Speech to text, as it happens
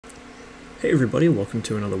Hey everybody, welcome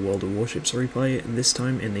to another World of Warships replay, this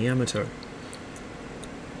time in the Yamato.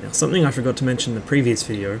 Now something I forgot to mention in the previous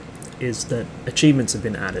video is that achievements have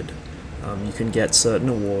been added. You can get certain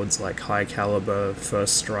awards like High Caliber,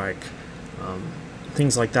 First Strike,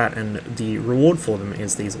 things like that, and the reward for them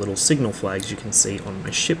is these little signal flags you can see on my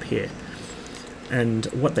ship here. And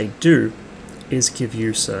what they do is give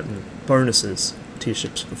you certain bonuses to your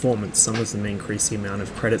ship's performance. Some of them increase the amount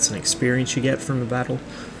of credits and experience you get from a battle.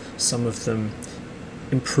 Some of them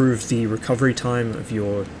improve the recovery time of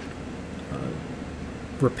your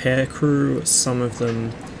repair crew. Some of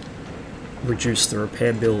them reduce the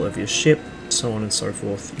repair bill of your ship, so on and so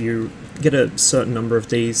forth. You get a certain number of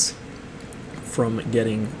these from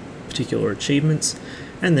getting particular achievements,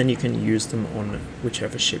 and then you can use them on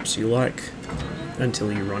whichever ships you like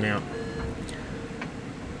until you run out.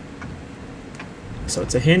 So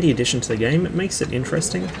it's a handy addition to the game. It makes it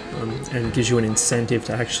interesting and gives you an incentive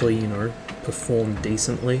to actually, perform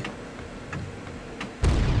decently.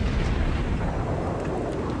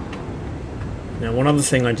 Now, one other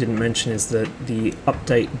thing I didn't mention is that the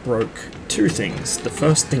update broke two things. The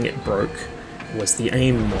first thing it broke was the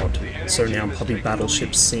aim mod, so now Puppy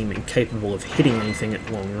battleships seem incapable of hitting anything at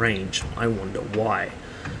long range. I wonder why.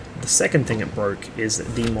 The second thing it broke is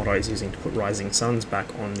the mod I was using to put Rising Suns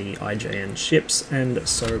back on the IJN ships, and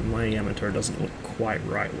so my Yamato doesn't look quite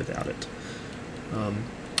right without it.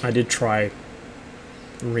 I did try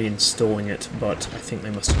reinstalling it, but I think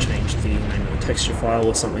they must have changed the name of the texture file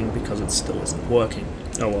or something because it still isn't working.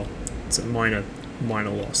 Oh well, it's a minor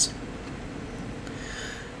loss.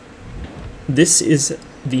 This is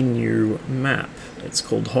the new map. It's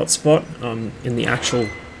called Hotspot. In the actual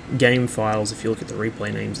game files, if you look at the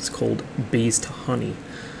replay names, it's called Bees to Honey.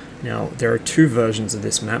 Now, there are two versions of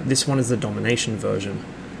this map. This one is the domination version,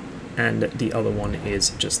 and the other one is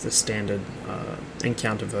just the standard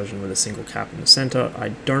encounter version with a single cap in the center. I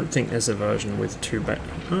don't think there's a version with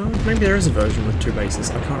maybe there is a version with two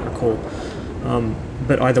bases, I can't recall.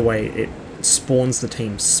 But either way, it spawns the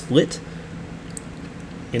team split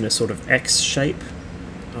in a sort of X shape.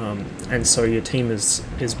 And so your team is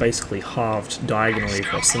basically halved diagonally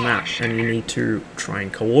across the map, and you need to try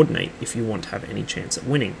and coordinate if you want to have any chance at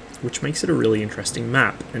winning, which makes it a really interesting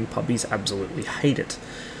map, and Pubbies absolutely hate it.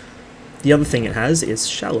 The other thing it has is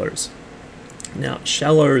shallows. Now,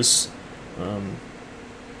 shallows,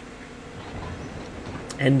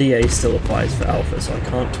 NDA still applies for alpha, so I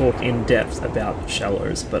can't talk in depth about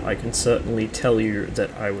shallows, but I can certainly tell you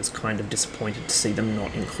that I was kind of disappointed to see them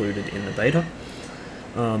not included in the beta.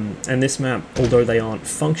 And this map, although they aren't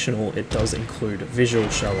functional, it does include visual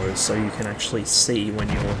shallows, so you can actually see when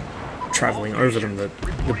you're traveling over them the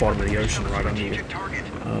bottom of the ocean right under you.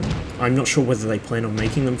 I'm not sure whether they plan on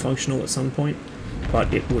making them functional at some point,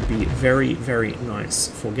 but it would be very, very nice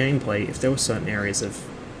for gameplay if there were certain areas of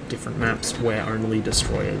different maps where only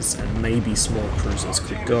destroyers and maybe small cruisers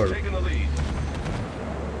could go.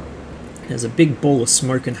 There's a big ball of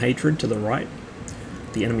smoke and hatred to the right.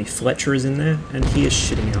 The enemy Fletcher is in there, and he is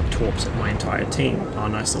shitting out torps at my entire team. Our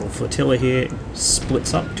nice little flotilla here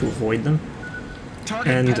splits up to avoid them,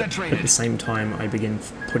 and at the same time I begin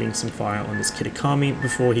putting some fire on this Kitakami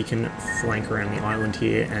before he can flank around the island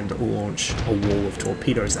here and launch a wall of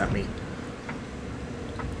torpedoes at me.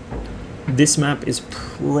 This map is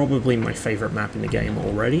probably my favourite map in the game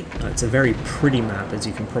already. It's a very pretty map, as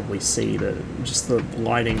you can probably see. Just the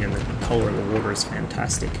lighting and the colour of the water is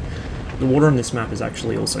fantastic. The water on this map is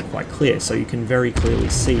actually also quite clear, so you can very clearly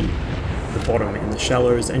see the bottom in the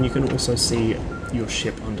shallows, and you can also see your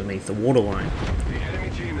ship underneath the waterline.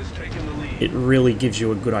 It really gives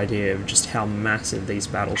you a good idea of just how massive these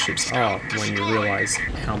battleships are when you realise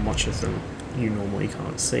how much of them you normally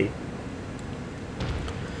can't see.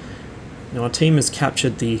 Now, our team has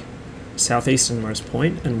captured the southeasternmost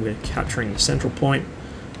point, and we're capturing the central point,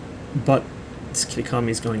 but this Kitakami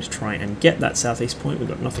is going to try and get that southeast point. We've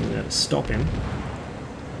got nothing there to stop him.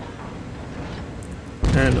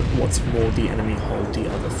 And what's more, the enemy hold the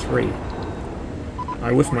other three.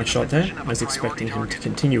 I whiffed my shot there. I was expecting him to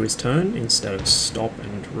continue his turn instead of stop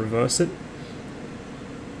and reverse it.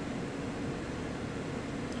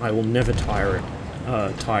 I will never tire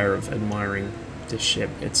of admiring this ship.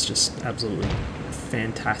 It's just absolutely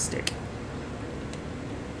fantastic.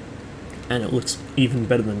 And it looks even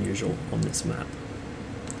better than usual on this map.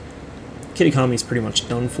 Kitakami's pretty much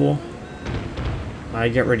done for. I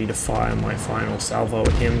get ready to fire my final salvo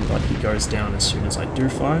at him, but he goes down as soon as I do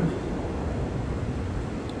fire.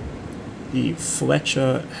 The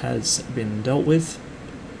Fletcher has been dealt with.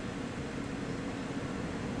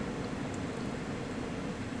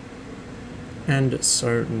 And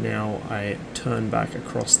so now I turn back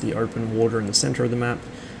across the open water in the center of the map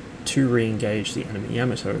to re-engage the enemy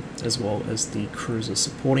Yamato, as well as the cruiser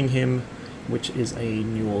supporting him, which is a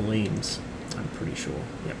New Orleans, I'm pretty sure.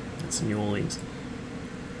 Yep, it's New Orleans.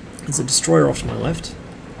 There's a destroyer off to my left.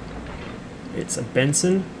 It's a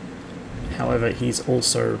Benson, however he's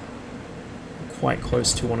also quite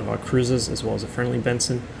close to one of our cruisers, as well as a friendly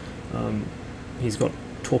Benson. He's got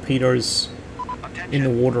torpedoes in the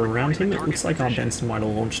water around him. It looks like our Benson might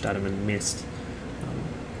have launched at him and missed.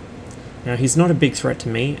 Now he's not a big threat to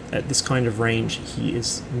me. At this kind of range he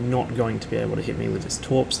is not going to be able to hit me with his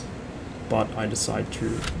torps, but I decide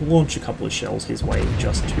to launch a couple of shells his way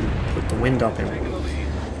just to put the wind up him.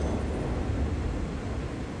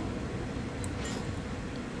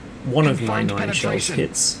 One of my 9 shells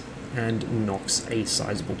hits and knocks a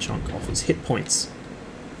sizable chunk off his hit points.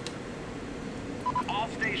 All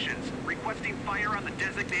stations requesting fire on the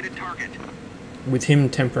designated target. With him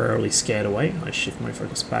temporarily scared away, I shift my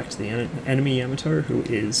focus back to the enemy Yamato, who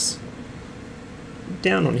is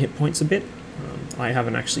down on hit points a bit. I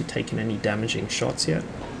haven't actually taken any damaging shots yet,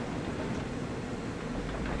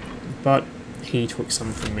 but he took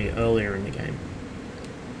some from me earlier in the game.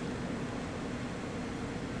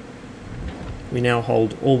 We now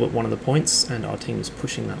hold all but one of the points, and our team is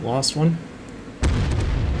pushing that last one.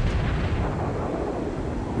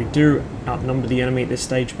 We do outnumber the enemy at this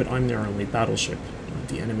stage, but I'm their only battleship.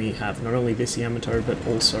 The enemy have not only this Yamato, but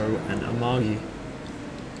also an Amagi.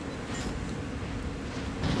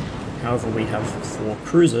 However, we have 4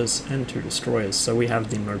 cruisers and 2 destroyers, so we have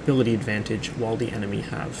the mobility advantage, while the enemy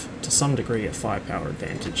have, to some degree, a firepower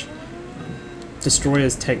advantage.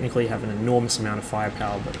 Destroyers technically have an enormous amount of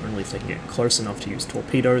firepower, but only if they can get close enough to use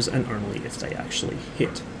torpedoes, and only if they actually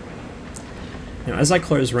hit. Now, as I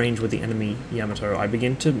close range with the enemy Yamato, I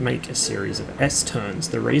begin to make a series of S-turns.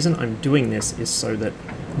 The reason I'm doing this is so that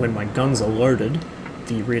when my guns are loaded,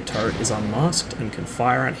 the rear turret is unmasked and can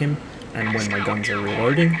fire at him, and when my guns are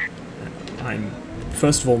reloading, I'm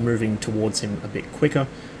first of all moving towards him a bit quicker,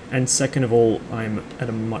 and second of all, I'm at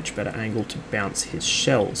a much better angle to bounce his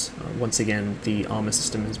shells. Once again, the armor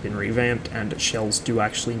system has been revamped, and shells do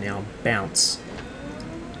actually now bounce.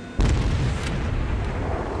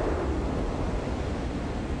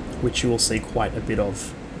 Which you will see quite a bit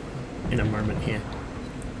of in a moment here.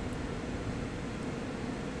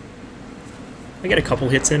 I get a couple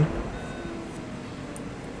hits in,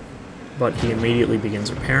 but he immediately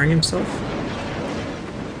begins repairing himself.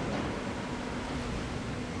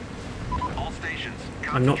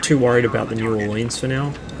 I'm not too worried about the New Orleans for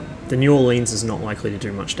now. The New Orleans is not likely to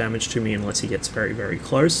do much damage to me unless he gets very, very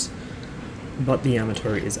close, but the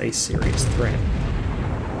Yamato is a serious threat.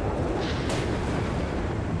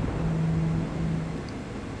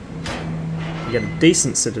 You get a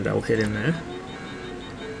decent Citadel hit in there.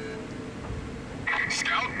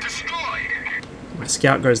 Scout destroyed. My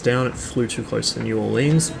scout goes down, it flew too close to New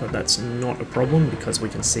Orleans, but that's not a problem because we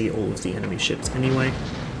can see all of the enemy ships anyway.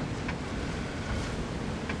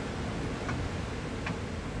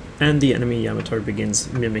 And the enemy Yamato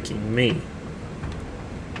begins mimicking me.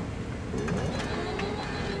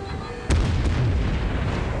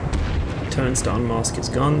 He turns to unmask his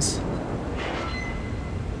guns.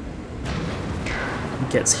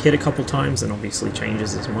 Gets hit a couple times and obviously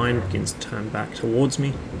changes his mind, begins to turn back towards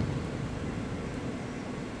me.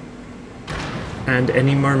 And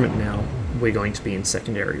any moment now, we're going to be in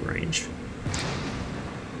secondary range.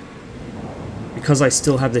 Because I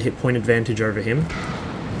still have the hit point advantage over him,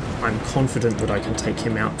 I'm confident that I can take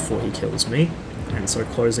him out before he kills me, and so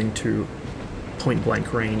closing to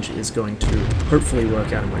point-blank range is going to hopefully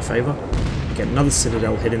work out in my favour. Get another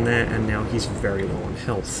Citadel hit in there, and now he's very low on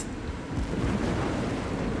health.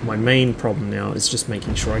 My main problem now is just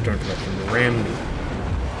making sure I don't let him ram me.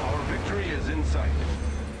 Our victory is in sight.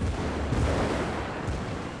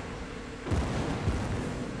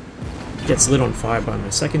 Gets lit on fire by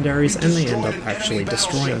my secondaries, and they end up actually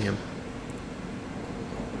destroying him.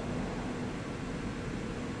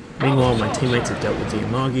 Meanwhile, my teammates have dealt with the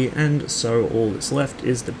Amagi, and so all that's left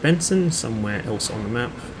is the Benson somewhere else on the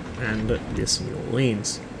map, and this New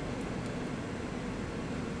Orleans.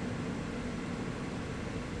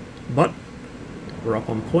 But we're up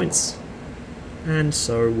on points, and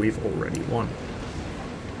so we've already won.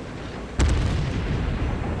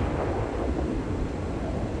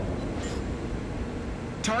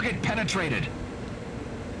 Target penetrated.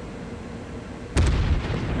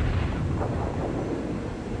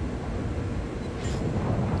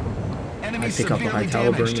 I pick up a high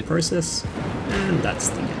caliber in the process, and that's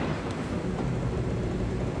the end.